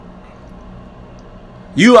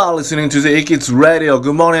You are listening to the Ikits Radio.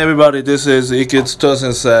 Good morning, everybody. This is Ikits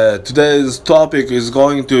Sensei. Today's topic is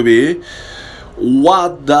going to be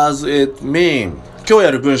What does it mean? 今日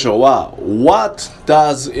やる文章は What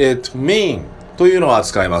does it mean? というのを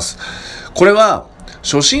扱います。これは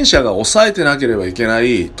初心者が押さえてなければいけな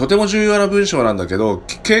いとても重要な文章なんだけど、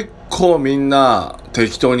結構みんな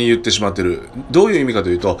適当に言ってしまってる。どういう意味かと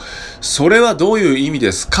いうと、それはどういう意味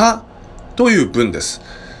ですかという文です。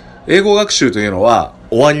英語学習というのは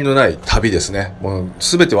終わりのない旅ですね。もう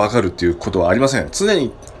全てわかるっていうことはありません。常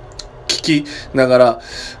に聞きながら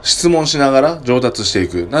質問しながら上達してい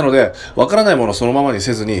く。なのでわからないものをそのままに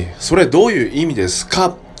せずに、それどういう意味です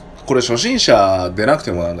か、これ初心者でなく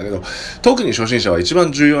てもなんだけど、特に初心者は一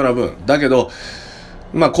番重要な文だけど、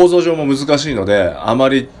構造上も難しいのであま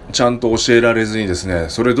りちゃんと教えられずにですね、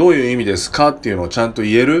それどういう意味ですかっていうのをちゃんと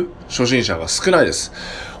言える初心者が少ないです。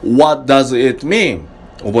 What does it mean?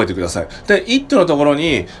 覚えてください。で、it のところ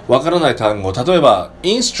にわからない単語、例えば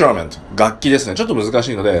instrument 楽器ですね、ちょっと難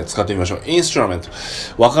しいので使ってみましょう。 instrument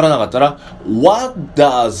わからなかったら What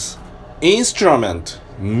does instrument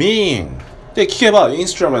mean? で聞けば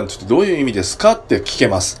instrument ってどういう意味ですかって聞け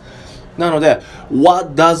ます。なので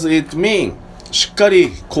What does it mean? しっか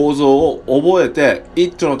り構造を覚えて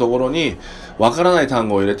it のところにわからない単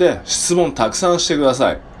語を入れて質問たくさんしてくだ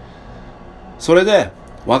さい。それで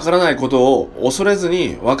わからないことを恐れず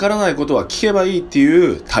に、わからないことは聞けばいいって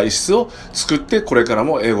いう体質を作って、これから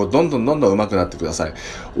も英語どんどん上手くなってください。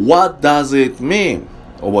What does it mean?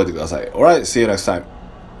 覚えてください。Alright, see you next time.